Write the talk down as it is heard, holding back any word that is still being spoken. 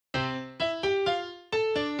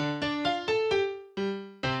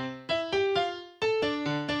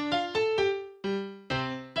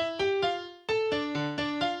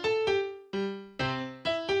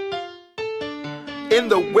In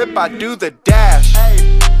the whip, I do the dash. Ay,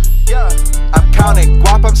 yeah. I'm counting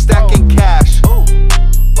guap, I'm stacking cash. Ooh,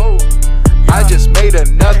 ooh, yeah. I just made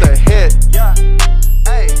another hit. Yeah,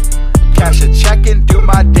 ay, Cash a check and do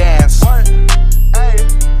my dance. what? Ay,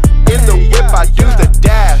 In the whip, I do the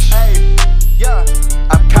dash. ay, yeah.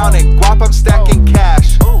 I'm counting guap, I'm stacking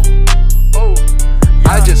cash. Ooh, ooh,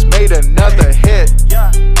 I just made another hit.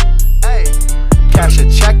 yeah, ay, Cash a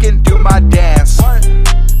check and do my dance. what?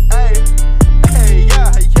 Ay, ay,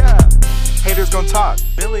 yeah, yeah. Haters gon' talk,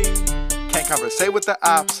 Billy, can't conversate with the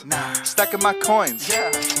ops. nah, Stacking my coins,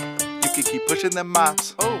 yeah. you can keep pushing them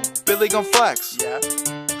mops. Oh, Billy gon' flex, yeah.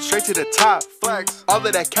 straight to the top. Flex. All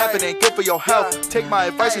of that capping ain't good for your health. Take my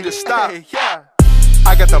advice and just stop. Hey, yeah.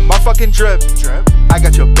 I got the motherfucking drip. Drip. I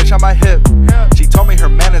got your bitch on my hip. Yeah. She told me her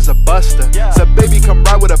man is a buster. Yeah. Said baby come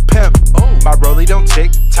ride with a pimp. Oh. My rollie don't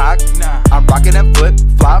tick tock. Nah. I'm rocking them flip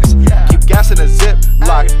flops. Yeah. Keep gassing a zip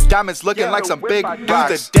lock. Ay. Diamonds looking Yeah, like the some whip big I do got.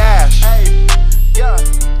 the dash. Ay, yeah.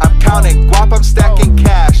 I'm counting guap, I'm stacking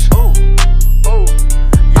cash. Ooh, ooh,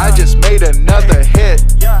 yeah. I just made another hit.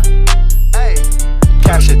 Yeah, ay,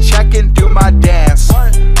 Cash a check and do my dance.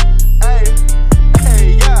 what? Ay,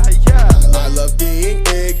 ay, yeah, yeah. I love being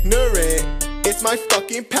ignorant, it's my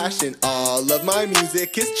fucking passion. All of my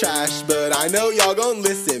music is trash, but I know y'all gon'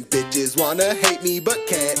 listen. Bitches wanna hate me but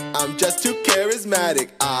can't, I'm just too charismatic.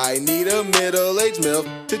 I need a middle-aged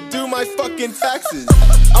MILF to do my fucking taxes.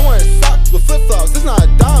 I wanna